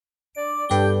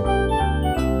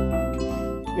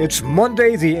It's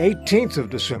Monday, the 18th of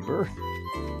December.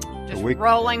 Just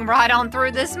rolling right on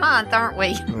through this month, aren't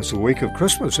we? It's a week of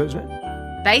Christmas, isn't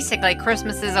it? Basically,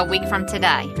 Christmas is a week from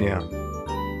today. Yeah.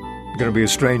 Going to be a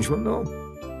strange one, though.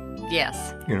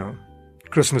 Yes. You know,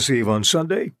 Christmas Eve on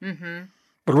Sunday. Mm-hmm.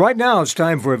 But right now, it's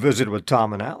time for a visit with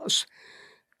Tom and Alice.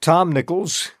 Tom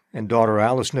Nichols and daughter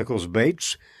Alice Nichols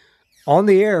Bates on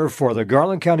the air for the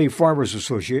Garland County Farmers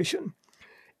Association,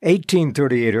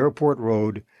 1838 Airport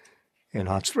Road in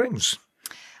Hot Springs.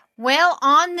 Well,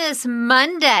 on this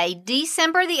Monday,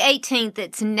 December the 18th,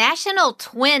 it's National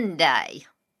Twin Day.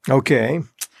 Okay.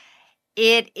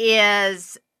 It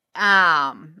is,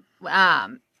 what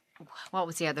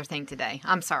was the other thing today?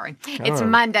 I'm sorry. It's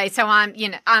Monday, so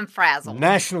I'm frazzled.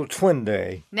 National Twin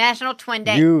Day. National Twin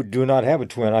Day. You do not have a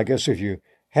twin. I guess if you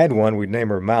had one, we'd name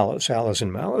her Malice, Alice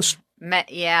and Malice.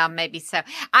 Yeah, maybe so.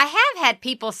 I have had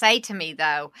people say to me,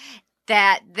 though,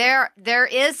 that there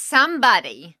is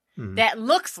somebody that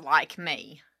looks like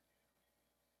me.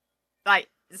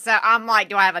 So I'm like,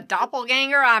 do I have a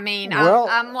doppelganger? I mean, well,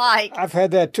 I'm like... I've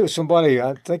had that too.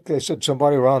 I think they said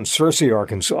somebody around Searcy,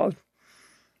 Arkansas.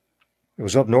 It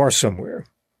was up north somewhere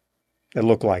that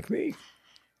looked like me.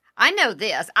 I know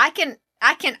this. I can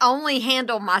only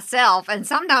handle myself, and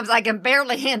sometimes I can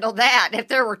barely handle that if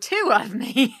there were two of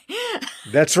me.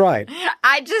 That's right.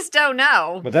 I just don't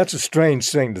know. But that's a strange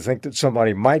thing to think that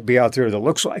somebody might be out there that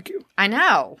looks like you. I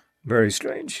know. Very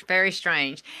strange. Very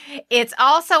strange. It's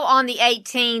also on the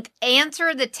 18th,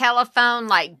 Answer the Telephone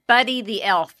Like Buddy the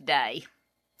Elf Day.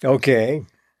 Okay.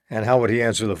 And how would he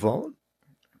answer the phone?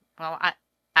 Well,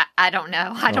 I don't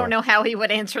know. I don't know how he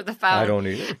would answer the phone. I don't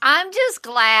either. I'm just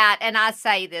glad, and I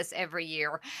say this every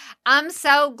year, I'm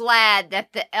so glad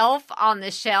that the Elf on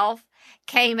the Shelf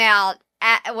came out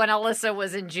when Alyssa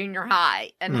was in junior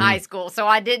high and high school, so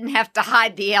I didn't have to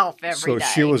hide the elf every day.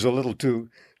 So she was a little too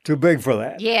big for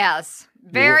that. Yes.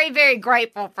 Very, very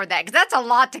grateful for that, because that's a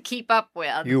lot to keep up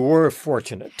with. You were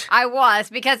fortunate. I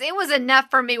was, because it was enough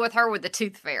for me with her with the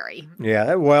Tooth Fairy.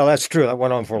 Yeah, well, that's true. That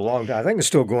went on for a long time. I think it's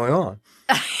still going on.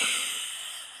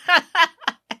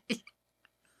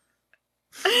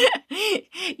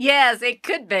 Yes, it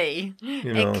could be.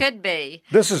 It could be.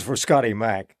 This is for Scotty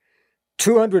Mack.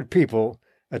 200 people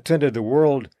attended the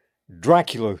World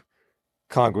Dracula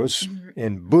Congress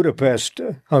in Budapest,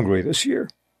 Hungary this year.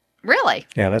 Really?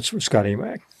 Yeah, that's for Scotty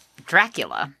Mack.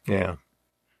 Dracula. Yeah.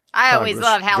 I always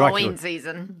love Halloween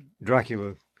season.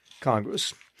 Dracula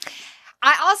Congress.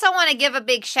 I also want to give a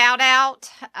big shout out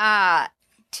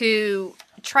to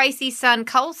Tracy's son,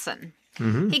 Colson.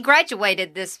 Mm-hmm. He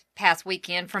graduated this past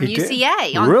weekend from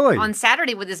UCA on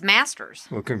Saturday with his master's.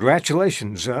 Well,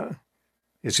 congratulations.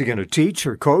 Is he going to teach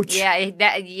or coach? Yeah,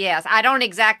 yes. I don't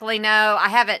exactly know.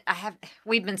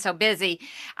 We've been so busy.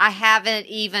 I haven't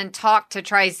even talked to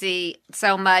Tracy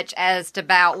so much as to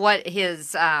about what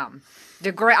his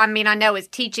degree. I mean, I know it's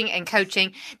teaching and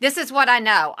coaching. This is what I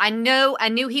know. I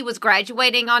knew he was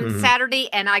graduating on Saturday,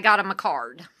 and I got him a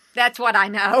card. That's what I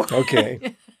know.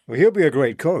 Okay. Well, he'll be a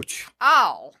great coach.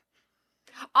 Oh,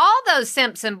 all those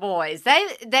Simpson boys.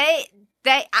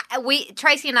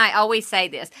 Tracy and I always say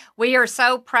this. We are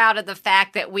so proud of the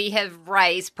fact that we have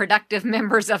raised productive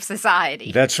members of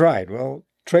society. That's right. Well,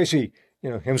 Tracy,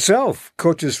 himself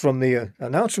coaches from the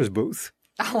announcer's booth.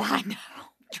 Oh, I know.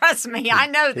 Trust me, I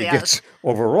know this. He gets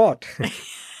overwrought.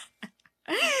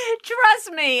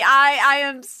 Trust me,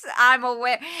 I'm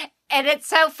aware. And it's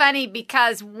so funny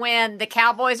because when the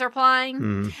Cowboys are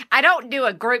playing, I don't do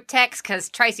a group text because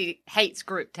Tracy hates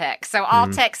group text. So I'll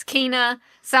text Keena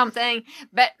something,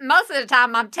 but most of the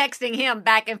time I'm texting him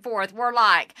back and forth. We're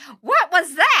like, what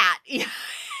was that?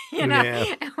 Him and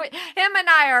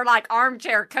I are like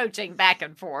armchair coaching back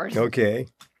and forth. Okay.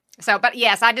 So, but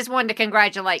yes, I just wanted to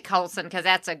congratulate Colson because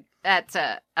that's a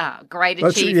great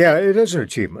achievement. Yeah, it is an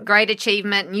achievement. Great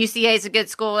achievement. And UCA is a good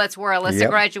school. That's where Alyssa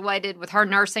graduated with her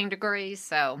nursing degree.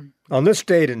 So, on this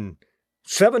date in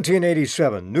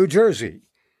 1787, New Jersey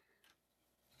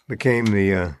became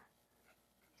the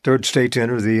third state to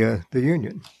enter the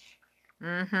Union.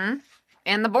 Mm-hmm.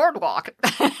 And the boardwalk.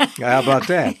 How about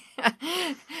that?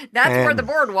 That's where the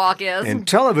boardwalk is. In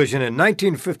television in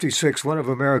 1956, one of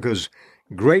America's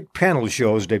great panel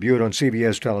shows debuted on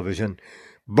CBS television.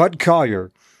 Bud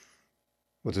Collyer,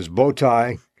 with his bow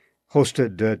tie,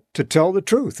 hosted To Tell the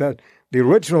Truth. The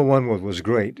original one was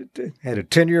great. It had a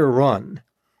 10-year run.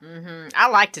 Mm-hmm. I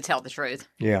like To Tell the Truth.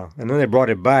 Yeah, and then they brought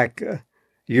it back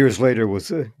years later with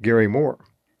Gary Moore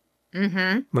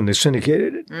when they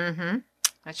syndicated it. Mm-hmm.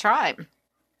 That's right.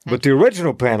 But the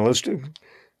original panelist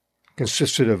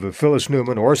consisted of Phyllis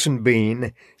Newman, Orson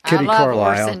Bean, Kitty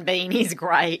Carlisle. Orson Bean. He's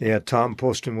great. Yeah, Tom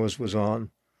Poston was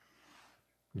on.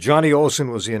 Johnny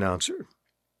Olson was the announcer.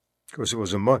 Of course, it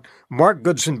was a Mark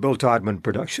Goodson, Bill Todman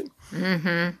production.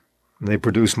 Mm-hmm. They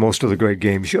produced most of the great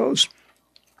game shows.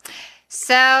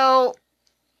 So,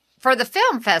 for the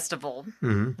film festival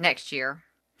next year,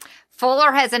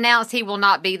 Fuller has announced he will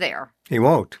not be there. He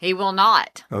won't? He will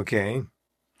not. Okay.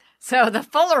 So, the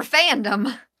Fuller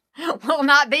fandom will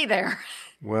not be there.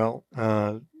 Well,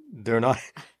 they're not.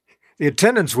 The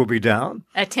attendance will be down.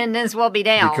 Attendance will be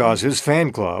down. Because his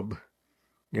fan club,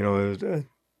 is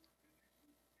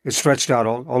stretched out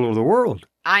all over the world.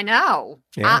 I know.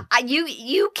 Yeah.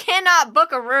 You cannot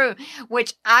book a room,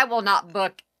 which I will not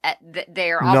book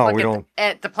there. I'll book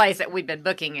at the place that we've been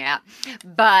booking at.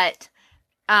 But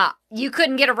you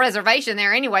couldn't get a reservation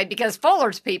there anyway because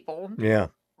Fuller's people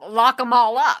lock them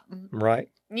all up. Right.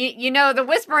 The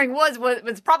Whispering Woods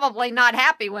was probably not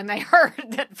happy when they heard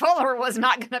that Fuller was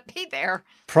not going to be there.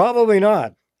 Probably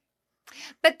not.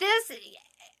 But this,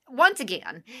 once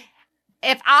again,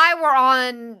 if I were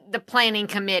on the planning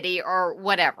committee or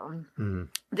whatever,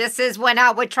 this is when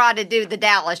I would try to do the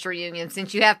Dallas reunion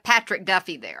since you have Patrick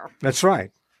Duffy there. That's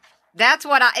right. That's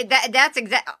what that's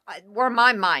exactly where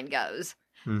my mind goes.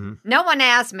 Mm-hmm. No one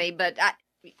asked me, but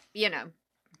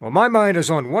Well, my mind is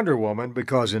on Wonder Woman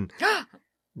because in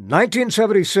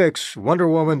 1976, Wonder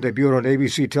Woman debuted on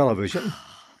ABC television.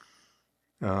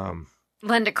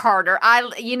 Linda Carter. I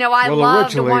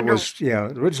love the Wonder Woman.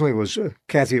 Originally was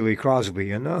Kathy Lee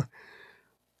Crosby in a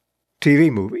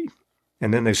TV movie.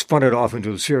 And then they spun it off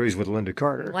into a series with Linda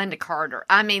Carter. Linda Carter.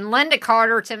 I mean, Linda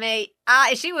Carter to me,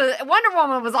 Wonder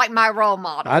Woman was like my role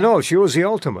model. I know, she was the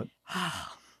ultimate.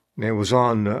 It was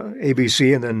on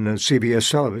ABC and then CBS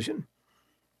television.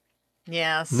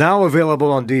 Yes. Now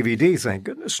available on DVD, thank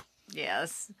goodness.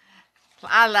 Yes.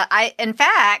 In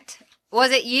fact,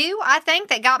 was it you, I think,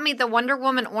 that got me the Wonder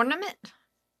Woman ornament?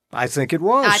 I think it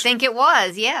was. I think it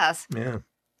was, yes. Yeah.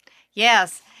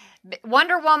 Yes.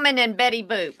 Wonder Woman and Betty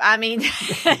Boop. I mean,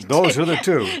 those are the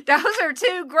two. Those are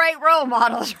two great role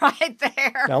models right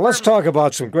there. Now, let's talk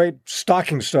about some great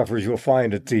stocking stuffers you'll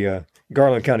find at the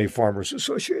Garland County Farmers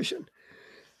Association.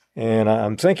 And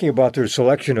I'm thinking about their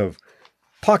selection of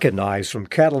pocket knives from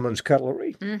Cattleman's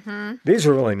Cutlery. Mm-hmm. These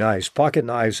are really nice. Pocket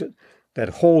knives that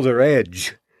hold their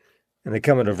edge. And they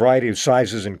come in a variety of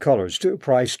sizes and colors, too,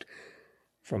 priced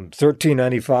from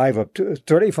 $13.95 up to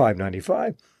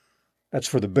 $35.95. That's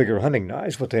for the bigger hunting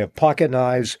knives, but they have pocket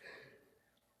knives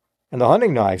and the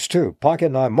hunting knives, too.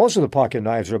 Most of the pocket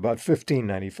knives are about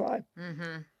 $15.95.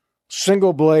 Mm-hmm.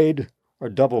 Single blade or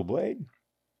double blade.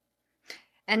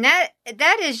 And that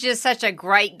is just such a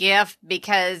great gift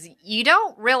because you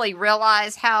don't really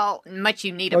realize how much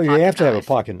you need a pocket knife. Oh, you have to have a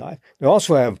pocket knife. They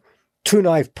also have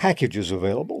 2-knife packages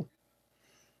available,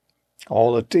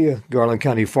 all at the Garland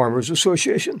County Farmers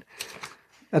Association.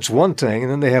 That's one thing.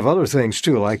 And then they have other things,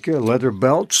 too, like leather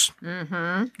belts,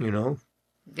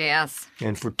 Yes.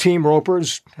 And for team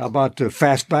ropers, how about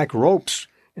fastback ropes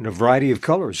in a variety of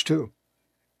colors, too?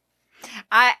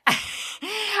 I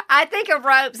think of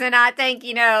ropes and I think,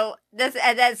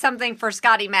 that's something for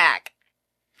Scotty Mack.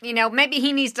 Maybe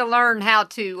he needs to learn how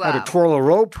to twirl a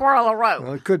rope? Twirl a rope.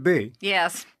 Well, it could be.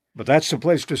 Yes. But that's the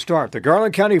place to start. The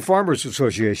Garland County Farmers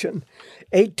Association,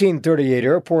 1838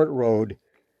 Airport Road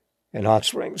in Hot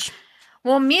Springs.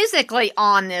 Well, musically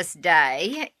on this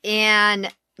day, in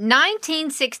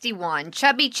 1961,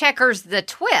 Chubby Checkers' The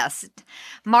Twist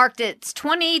marked its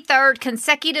 23rd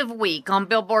consecutive week on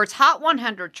Billboard's Hot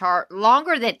 100 chart,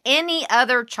 longer than any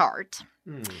other chart.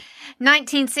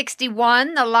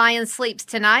 1961, The Lion Sleeps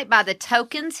Tonight by The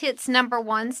Tokens hits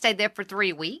 #1, stayed there for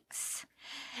 3 weeks.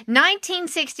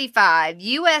 1965,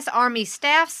 U.S. Army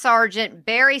Staff Sergeant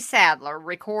Barry Sadler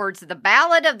records The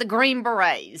Ballad of the Green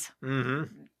Berets. Mm-hmm.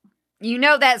 You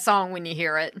know that song when you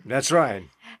hear it. That's right.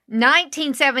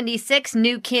 1976,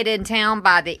 New Kid in Town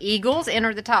by the Eagles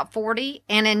entered the top 40.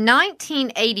 And in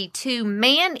 1982,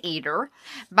 Man Eater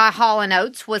by Hall &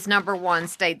 Oates was #1,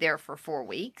 stayed there for 4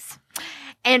 weeks.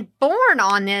 And born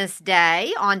on this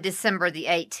day, on December the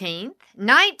 18th,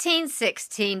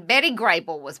 1916, Betty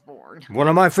Grable was born. One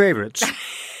of my favorites.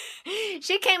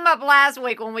 She came up last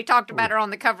week when we talked about her on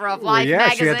the cover of Life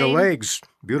magazine. She had the legs,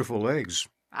 beautiful legs.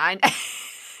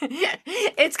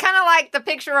 It's kind of like the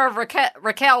picture of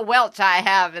Raquel Welch I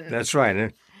have. That's right.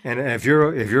 And if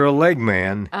you're a leg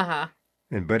man,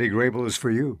 then Betty Grable is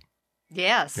for you.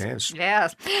 Yes.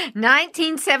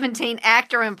 1917,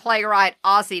 actor and playwright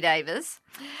Ossie Davis.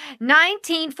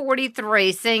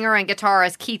 1943, singer and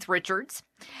guitarist Keith Richards.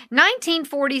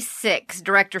 1946,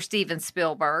 director Steven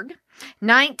Spielberg.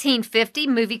 1950,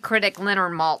 movie critic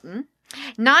Leonard Maltin.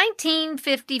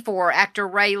 1954, actor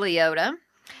Ray Liotta.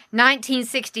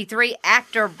 1963,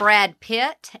 actor Brad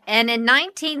Pitt. And in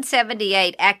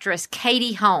 1978, actress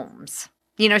Katie Holmes.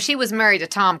 You know, she was married to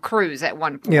Tom Cruise at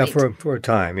one point. Yeah, for a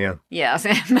time, yeah. Yes,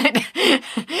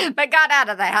 but got out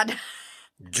of that.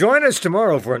 Join us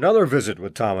tomorrow for another visit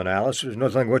with Tom and Alice. There's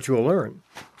nothing what you'll learn,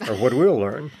 or what we'll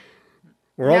learn.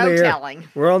 We're on the air. Telling.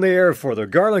 We're on the air for the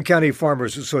Garland County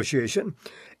Farmers Association,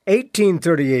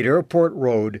 1838 Airport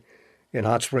Road in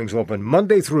Hot Springs, open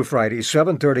Monday through Friday,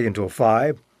 7:30 until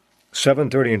 5,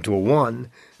 7:30 until 1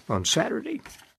 on Saturday.